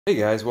Hey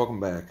guys,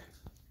 welcome back.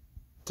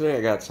 Today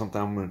I got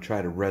something I'm going to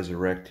try to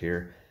resurrect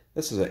here.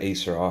 This is an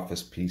Acer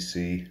Office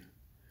PC,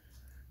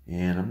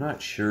 and I'm not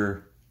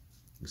sure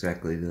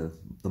exactly the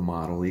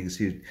model. You can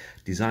see it's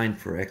designed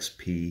for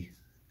XP.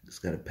 It's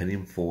got a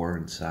Pentium 4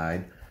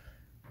 inside,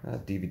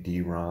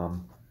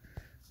 DVD-ROM,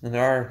 and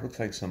there are,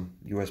 looks like some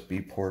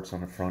USB ports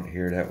on the front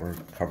here that were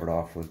covered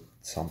off with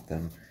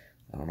something.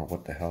 I don't know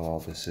what the hell all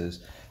this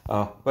is,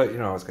 but you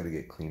know, it's got to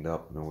get cleaned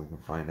up and then we can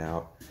find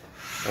out.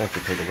 I have to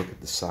take a look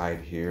at the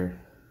side here.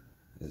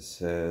 It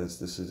says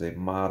this is a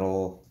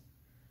model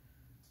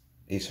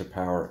Acer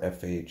Power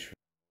FH.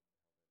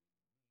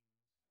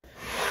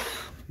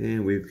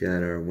 And we've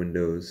got our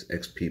Windows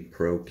XP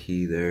Pro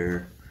key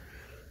there.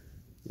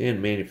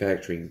 And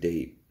manufacturing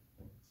date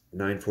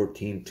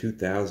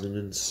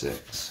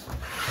 9/14/2006.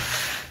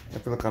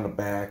 If we look on the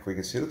back, we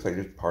can see it looks like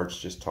there's parts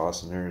just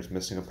tossing there. It's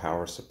missing a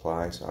power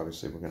supply, so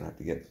obviously we're going to have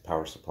to get the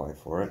power supply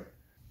for it.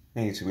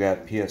 And you can see we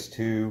got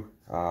PS2,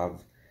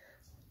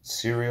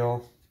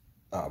 serial,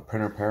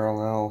 printer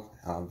parallel,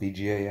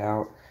 VGA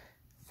out,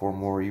 4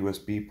 more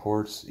USB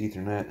ports,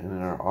 Ethernet, and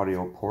then our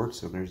audio ports,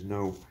 so there's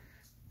no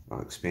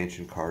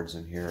expansion cards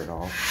in here at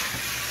all.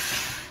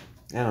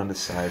 And on this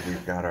side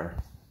we've got our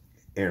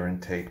air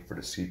intake for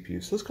the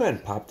CPU. So let's go ahead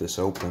and pop this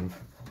open.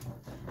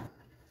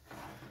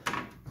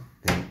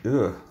 And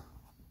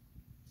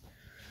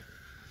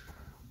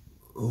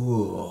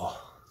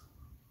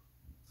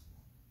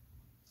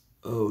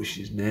oh,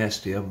 she's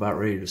nasty. I'm about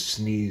ready to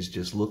sneeze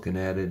just looking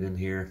at it in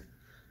here.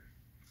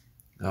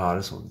 Oh,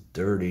 this one's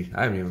dirty.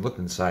 I haven't even looked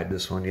inside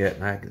this one yet,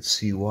 and I can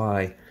see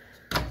why.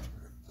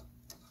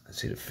 I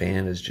see the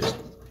fan is just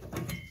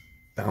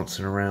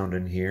bouncing around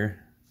in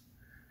here.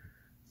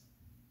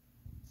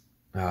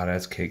 Oh,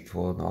 that's cake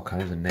full of all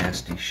kinds of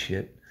nasty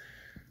shit.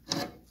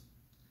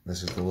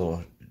 This is the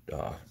little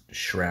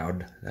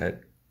shroud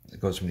that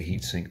goes from the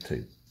heatsink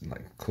to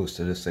like close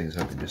to this thing, so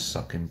I can just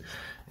suck in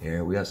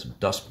air. We got some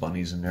dust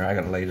bunnies in there. I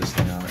gotta lay this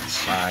thing on its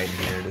side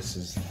here.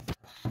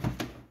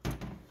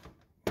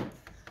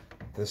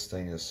 This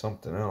thing is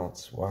something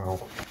else. Wow.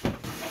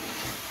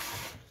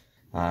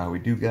 We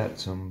do got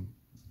some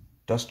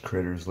dust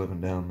critters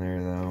living down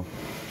there though.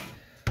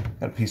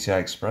 Got a PCI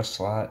Express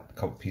slot, a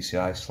couple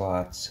PCI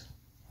slots.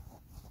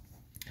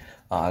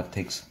 It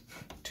takes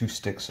 2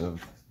 sticks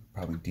of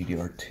probably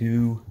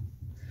DDR2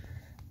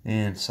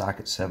 and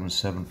socket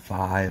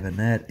 775, and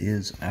that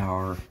is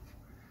our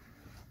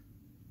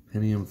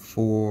Pentium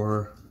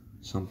 4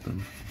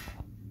 something.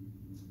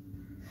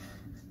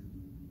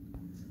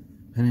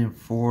 Pentium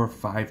 4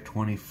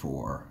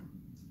 524.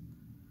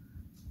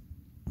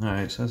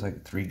 Alright, so it's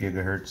like 3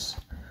 gigahertz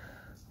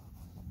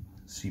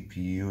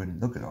CPU,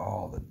 and look at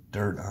all the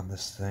dirt on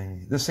this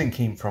thing. This thing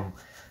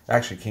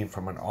actually came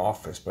from an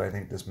office, but I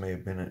think this may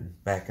have been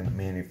back in the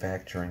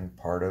manufacturing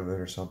part of it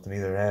or something.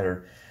 Either that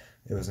or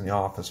it was in the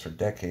office for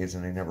decades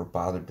and they never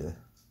bothered to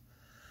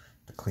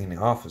clean the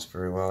office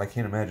very well. I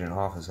can't imagine an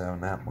office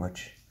having that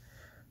much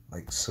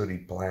like sooty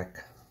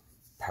black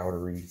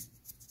powdery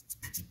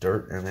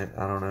dirt in it.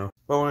 I don't know.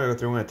 But when I go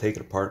through, I'm going to take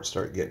it apart and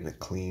start getting it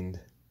cleaned.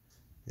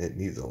 It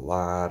needs a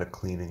lot of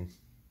cleaning.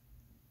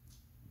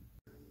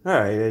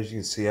 Alright, as you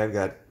can see, I've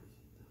got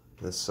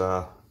this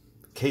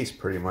case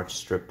pretty much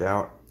stripped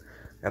out.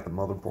 Got the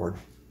motherboard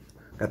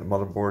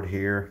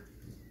here.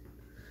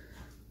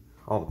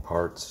 All the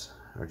parts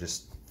are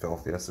just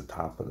filthy. That's the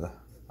top of the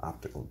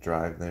optical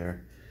drive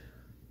there.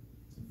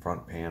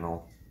 Front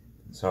panel.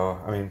 So,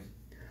 I mean,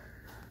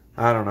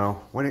 I don't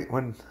know.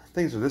 When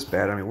things are this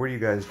bad, I mean, where do you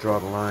guys draw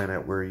the line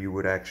at where you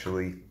would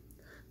actually,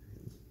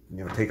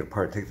 you know, take it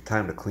apart, take the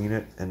time to clean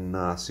it, and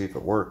see if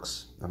it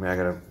works? I mean, I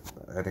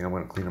think I'm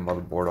going to clean the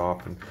motherboard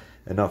off and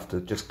enough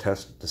to just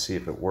test to see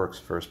if it works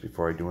first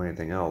before I do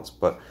anything else.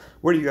 But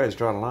where do you guys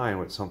draw the line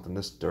with something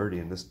this dirty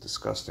and this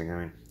disgusting? I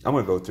mean, I'm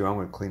going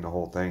to clean the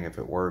whole thing if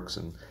it works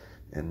and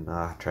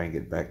try and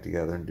get it back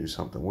together and do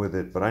something with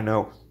it. But I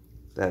know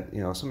that,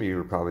 you know, some of you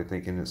are probably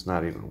thinking it's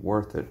not even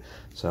worth it.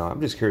 So I'm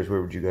just curious,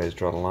 where would you guys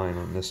draw the line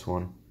on this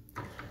one?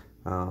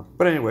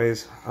 But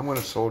anyways, I'm going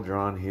to soldier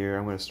on here.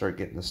 I'm going to start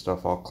getting this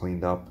stuff all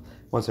cleaned up.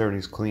 Once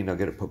everything's cleaned, I'll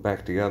get it put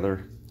back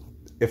together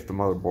if the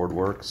motherboard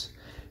works,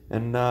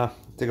 and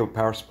dig up a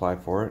power supply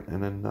for it,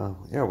 and then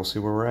yeah, we'll see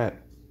where we're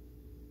at.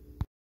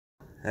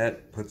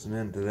 That puts an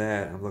end to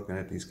that. I'm looking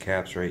at these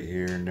caps right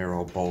here, and they're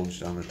all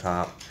bulged on the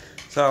top.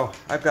 So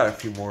I've got a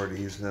few more of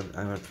these, and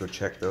I'm going to go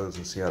check those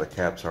and see how the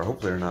caps are.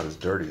 Hopefully they're not as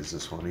dirty as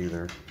this one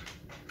either.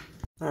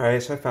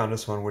 Alright, so I found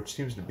this one, which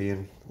seems to be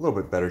in a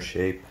little bit better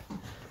shape.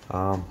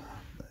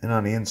 And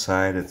on the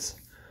inside, it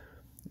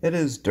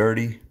is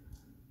dirty,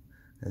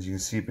 as you can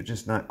see, but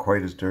just not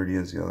quite as dirty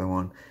as the other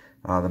one.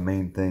 The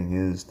main thing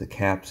is the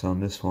caps on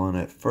this one,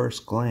 at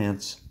first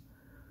glance,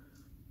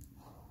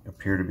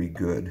 appear to be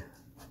good.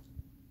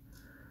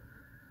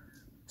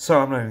 So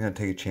I'm not even going to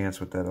take a chance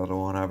with that other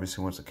one.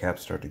 Obviously, once the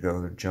caps start to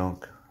go, they're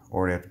junk,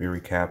 or they have to be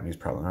recapped. These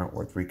probably aren't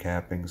worth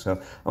recapping. So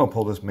I'm going to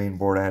pull this main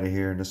board out of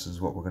here, and this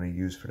is what we're going to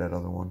use for that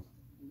other one.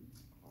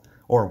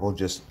 Or we'll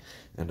just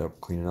end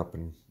up cleaning up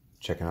and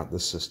checking out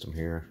this system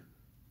here.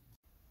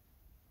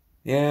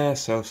 Yeah,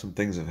 so some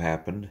things have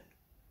happened.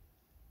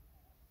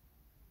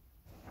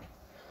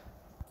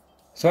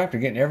 So after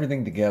getting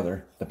everything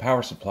together, the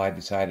power supply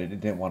decided it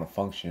didn't want to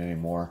function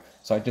anymore,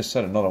 so I just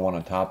set another one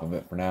on top of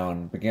it for now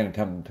and began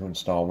attempting to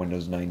install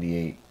Windows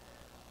 98.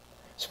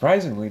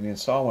 Surprisingly, the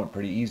install went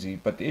pretty easy,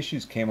 but the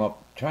issues came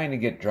up trying to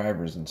get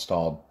drivers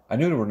installed. I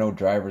knew there were no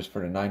drivers for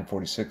the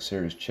 946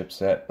 series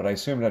chipset, but I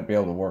assumed I'd be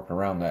able to work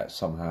around that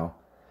somehow.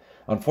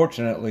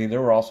 Unfortunately,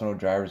 there were also no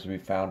drivers to be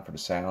found for the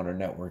sound or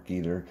network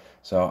either,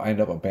 so I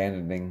ended up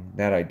abandoning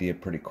that idea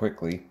pretty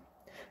quickly.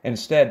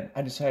 Instead,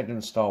 I decided to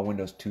install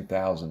Windows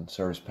 2000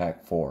 Service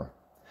Pack 4.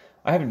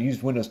 I haven't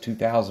used Windows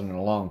 2000 in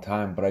a long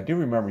time, but I do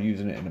remember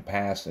using it in the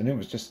past, and it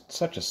was just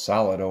such a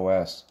solid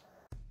OS.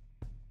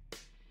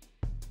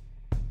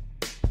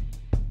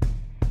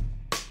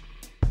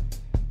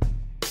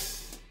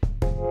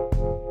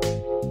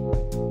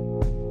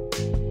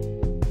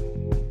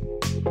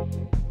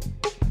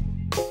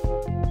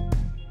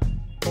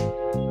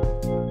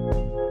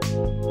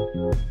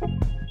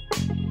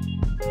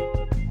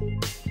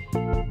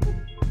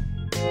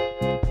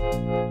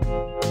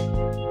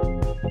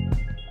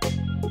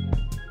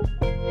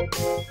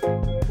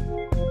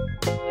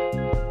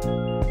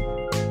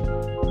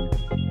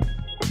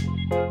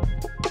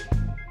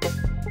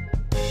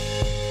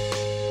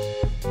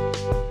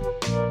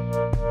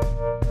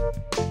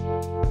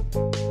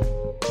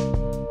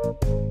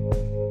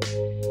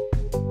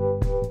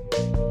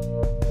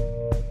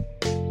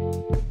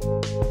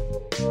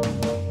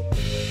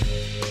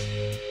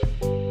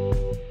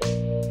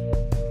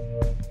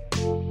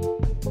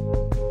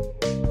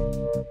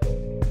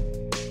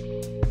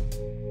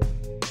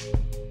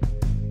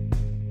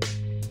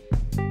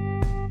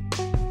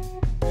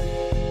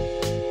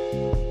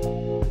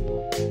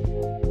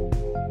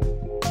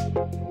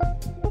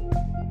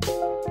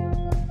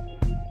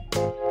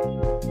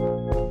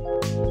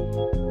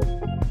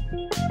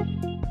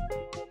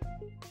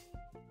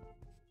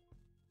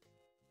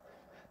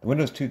 The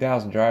Windows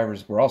 2000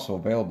 drivers were also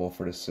available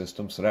for this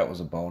system, so that was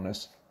a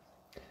bonus.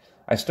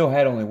 I still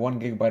had only 1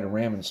 GB of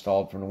RAM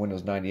installed from the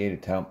Windows 98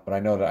 attempt, but I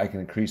know that I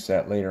can increase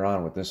that later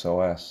on with this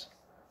OS.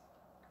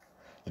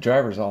 The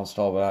drivers all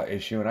installed without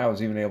issue, and I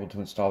was even able to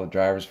install the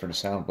drivers for the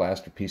Sound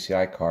Blaster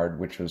PCI card,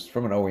 which was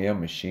from an OEM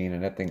machine,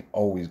 and that thing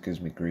always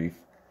gives me grief.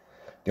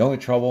 The only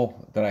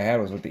trouble that I had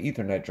was with the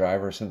Ethernet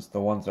driver, since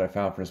the ones that I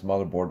found for this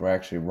motherboard were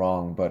actually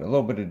wrong, but a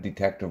little bit of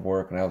detective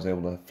work and I was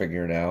able to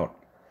figure it out.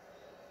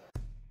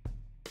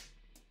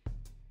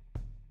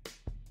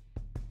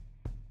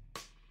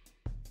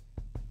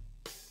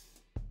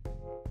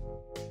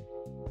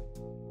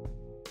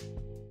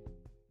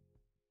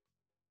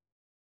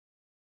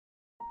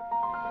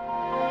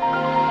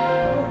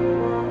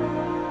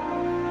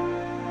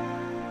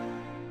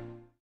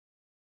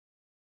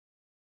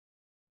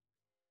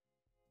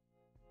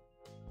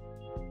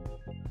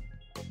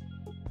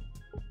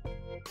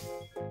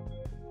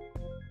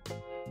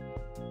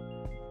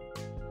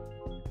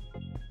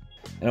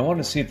 And I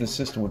wanted to see if the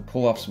system would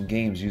pull off some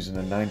games using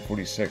the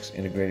 946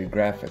 integrated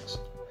graphics.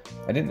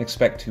 I didn't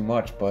expect too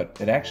much, but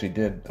it actually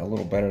did a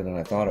little better than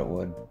I thought it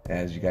would,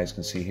 as you guys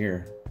can see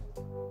here.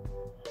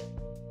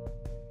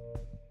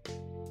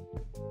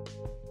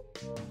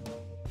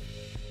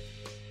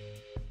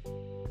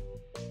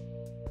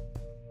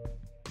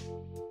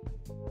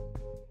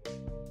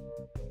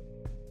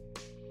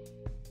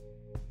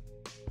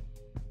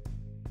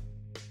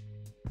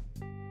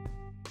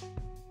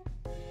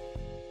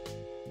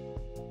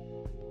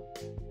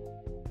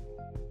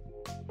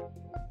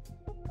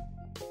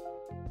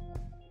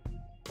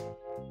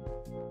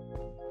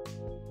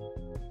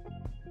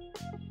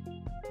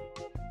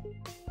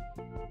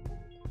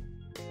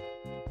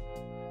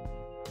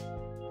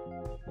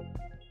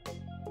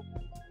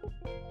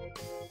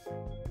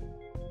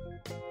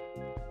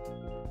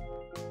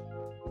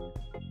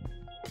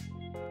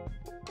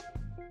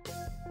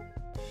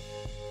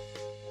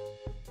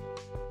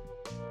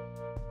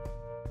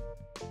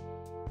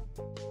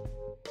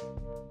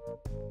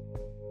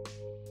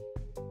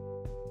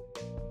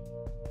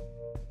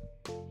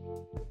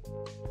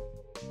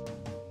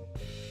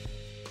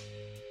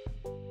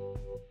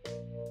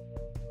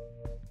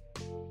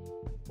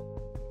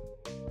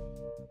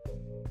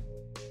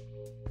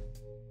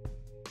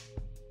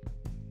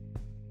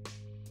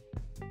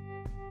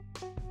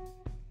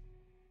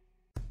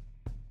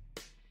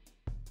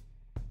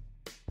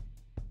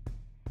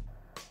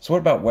 So what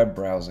about web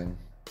browsing?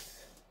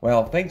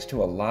 Well, thanks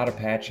to a lot of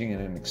patching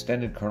and an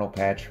extended kernel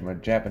patch from a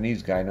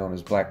Japanese guy known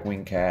as Black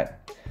Wing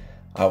Cat,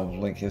 I will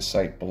link his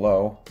site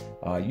below,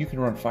 you can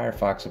run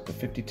Firefox up to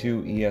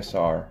 52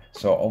 ESR,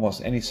 so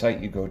almost any site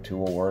you go to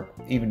will work,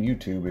 even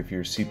YouTube if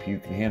your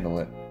CPU can handle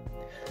it.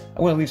 I'm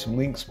going to leave some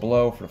links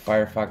below for the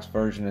Firefox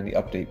version and the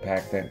update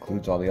pack that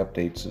includes all the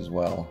updates as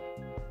well.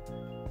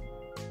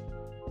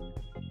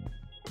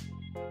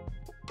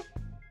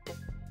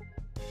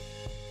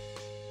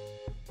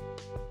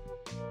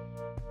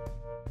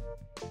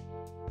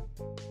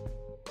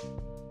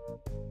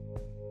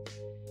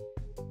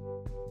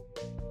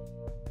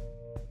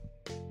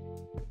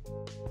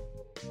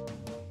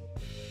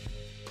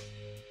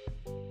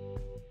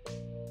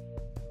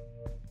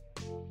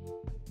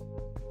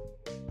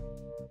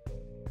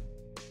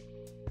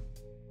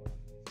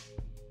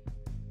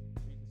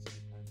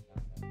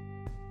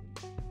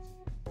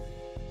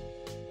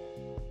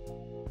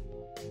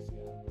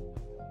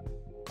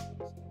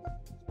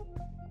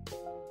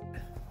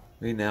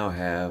 We now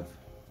have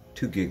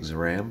 2 gigs of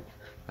RAM.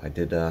 I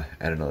did add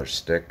another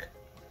stick.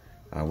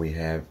 We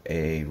have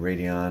a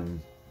Radeon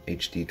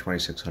HD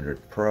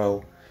 2600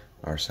 Pro,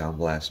 our Sound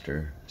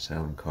Blaster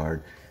sound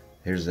card.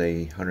 Here's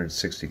a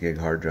 160 gig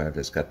hard drive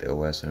that's got the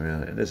OS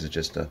on it, and this is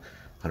just a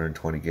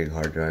 120 gig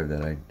hard drive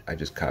that I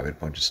just copied a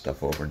bunch of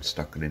stuff over and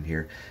stuck it in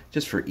here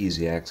just for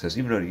easy access.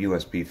 Even though the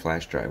USB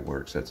flash drive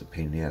works, that's a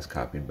pain in the ass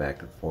copying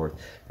back and forth.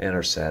 And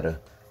our SATA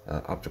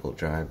optical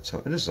drive. So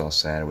this is all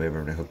SATA. We have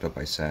everything hooked up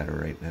by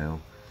SATA right now.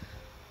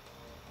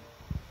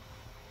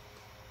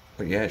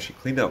 But yeah, she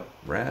cleaned up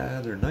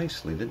rather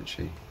nicely, didn't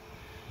she?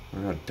 I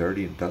don't know how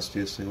dirty and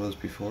dusty this thing was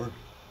before.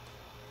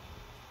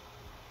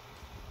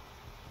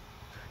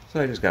 So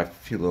I just got a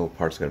few little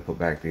parts I got to put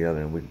back together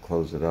and we can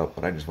close it up.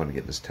 But I just want to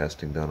get this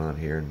testing done on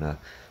here, and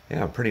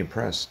yeah, I'm pretty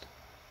impressed.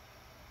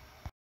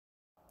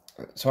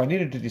 So I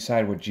needed to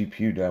decide what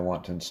GPU do I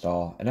want to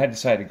install, and I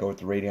decided to go with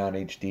the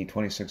Radeon HD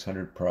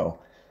 2600 Pro.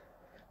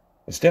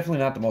 It's definitely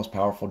not the most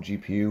powerful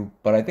GPU,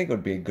 but I think it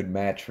would be a good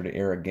match for the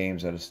era of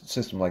games that a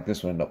system like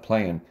this would end up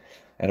playing.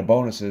 And a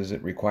bonus is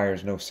it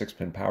requires no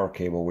 6-pin power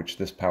cable, which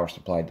this power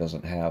supply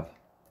doesn't have.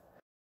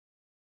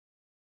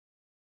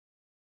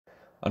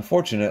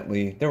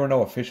 Unfortunately, there were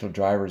no official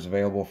drivers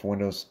available for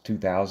Windows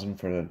 2000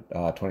 for the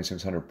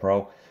 2600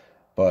 Pro,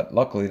 but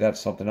luckily that's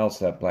something else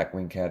that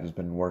Blackwing Cat has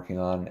been working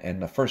on,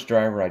 and the first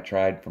driver I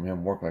tried from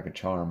him worked like a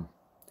charm.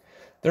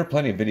 There are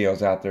plenty of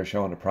videos out there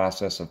showing the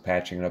process of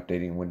patching and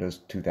updating Windows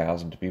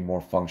 2000 to be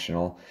more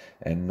functional,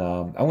 and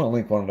I want to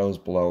link one of those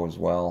below as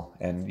well,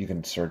 and you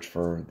can search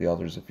for the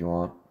others if you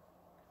want.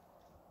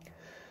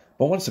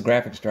 But once the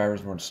graphics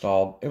drivers were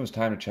installed, it was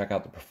time to check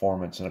out the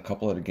performance in a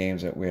couple of the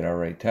games that we had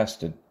already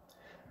tested.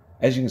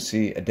 As you can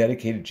see, a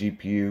dedicated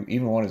GPU,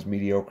 even one as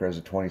mediocre as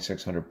a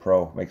 2600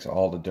 Pro, makes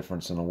all the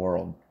difference in the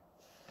world.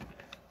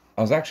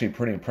 I was actually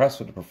pretty impressed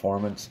with the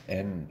performance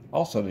and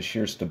also the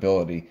sheer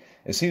stability.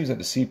 It seems that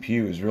the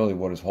CPU is really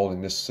what is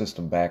holding this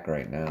system back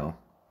right now.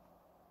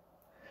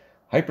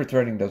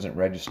 Hyperthreading doesn't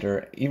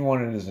register, even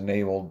when it is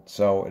enabled,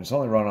 so it's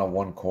only run on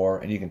one core,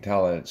 and you can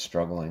tell that it's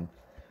struggling.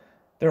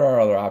 There are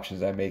other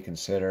options I may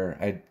consider.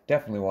 I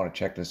definitely want to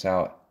check this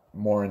out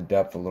more in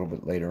depth a little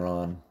bit later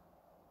on.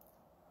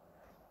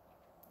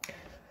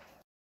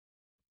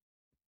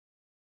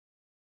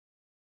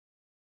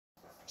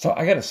 So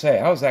I gotta say,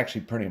 I was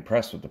actually pretty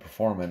impressed with the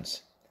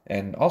performance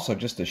and also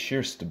just the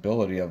sheer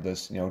stability of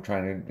this,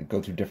 trying to go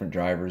through different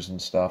drivers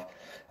and stuff.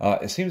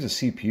 It seems the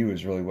CPU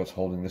is really what's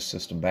holding this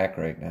system back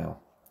right now.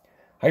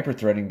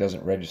 Hyperthreading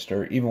doesn't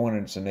register even when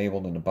it's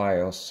enabled in the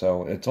BIOS,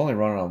 so it's only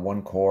running on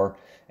one core,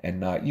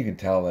 and you can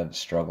tell that it's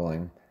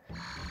struggling.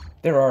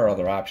 There are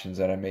other options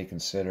that I may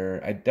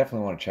consider. I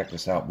definitely want to check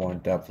this out more in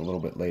depth a little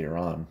bit later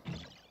on.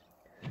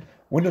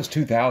 Windows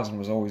 2000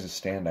 was always a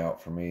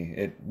standout for me.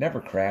 It never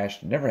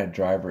crashed, never had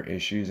driver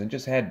issues, and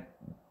just had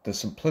the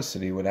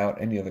simplicity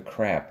without any of the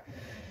crap.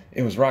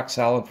 It was rock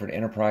solid for the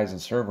enterprise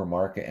and server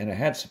market, and it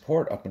had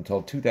support up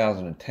until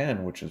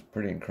 2010, which was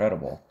pretty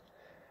incredible.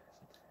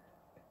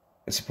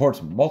 It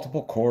supports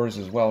multiple cores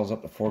as well as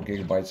up to 4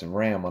 gigabytes of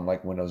RAM,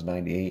 unlike Windows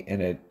 98,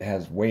 and it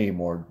has way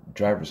more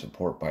driver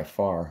support by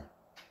far.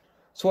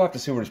 So we'll have to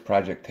see where this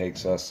project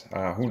takes us.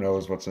 Who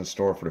knows what's in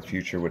store for the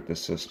future with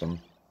this system.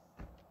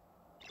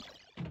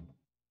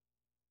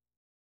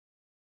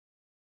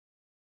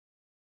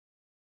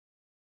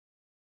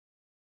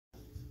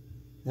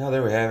 Now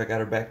there we have it. Got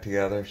her back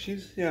together.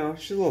 She's a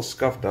little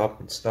scuffed up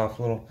and stuff.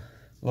 A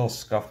little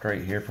scuffed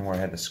right here from where I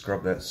had to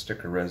scrub that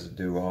sticker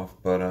residue off.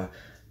 But I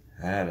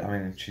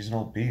mean, she's an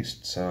old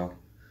beast. So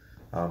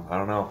I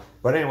don't know.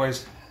 But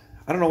anyways,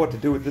 I don't know what to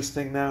do with this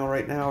thing now.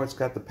 Right now, it's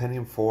got the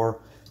Pentium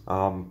 4,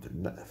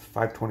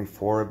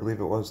 524, I believe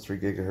it was, 3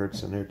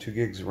 gigahertz in there, 2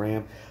 gigs of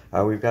RAM.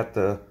 We've got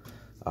the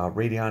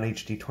Radeon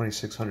HD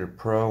 2600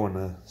 Pro and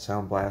the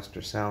Sound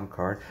Blaster sound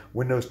card.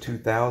 Windows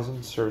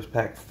 2000 Service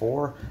Pack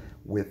 4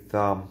 with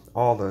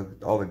all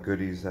the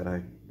goodies that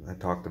I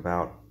talked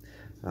about.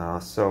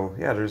 So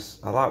yeah,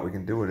 there's a lot we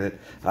can do with it.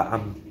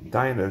 I'm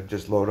dying to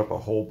just load up a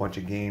whole bunch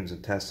of games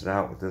and test it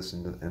out with this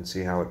and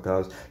see how it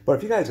does. But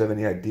if you guys have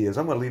any ideas,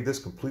 I'm going to leave this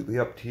completely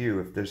up to you.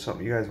 If there's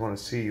something you guys want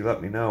to see,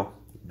 let me know,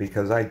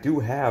 because I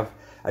do have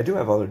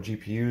other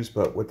GPUs,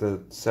 but with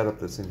the setup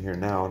that's in here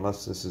now,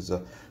 unless this is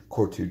a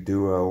Core 2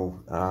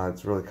 Duo,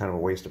 it's really kind of a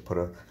waste to put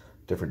a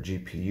different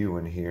GPU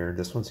in here.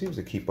 This one seems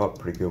to keep up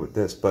pretty good with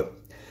this, but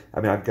I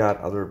mean, I've got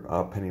other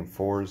Pentium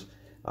 4s,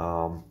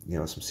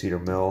 some Cedar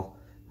Mill.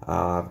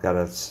 I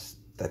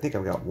think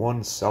I've got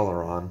one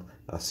Celeron,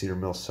 a Cedar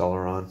Mill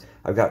Celeron.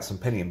 I've got some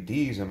Pentium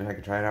Ds. I mean, I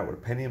could try it out with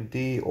a Pentium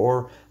D,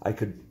 or I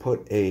could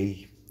put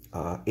a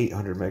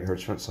 800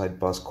 megahertz front side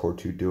bus Core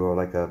 2 Duo,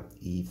 like a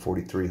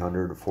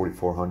E4300 or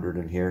 4400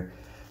 in here,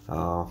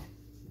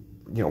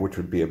 which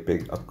would be a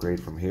big upgrade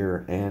from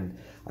here. And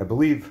I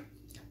believe,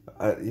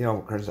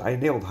 because I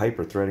enabled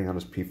hyperthreading on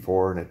this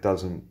P4,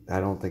 and I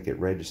don't think it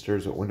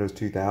registers with Windows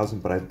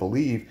 2000, but I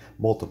believe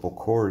multiple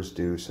cores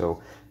do.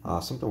 So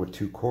something with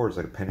 2 cores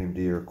like a Pentium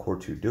D or Core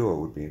 2 Duo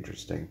would be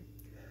interesting.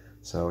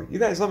 So you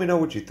guys let me know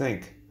what you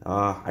think.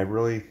 I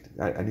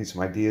need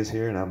some ideas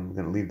here, and I'm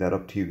going to leave that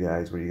up to you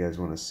guys. What do you guys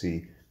want to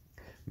see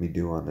me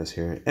do on this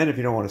here? And if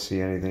you don't want to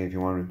see anything, if you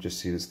want to just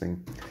see this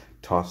thing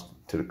tossed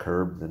to the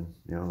curb, then,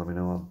 you know, let me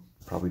know. I'll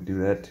probably do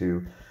that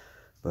too,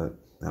 but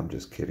I'm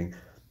just kidding.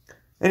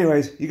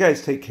 Anyways, you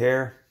guys take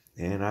care,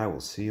 and I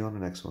will see you on the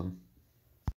next one.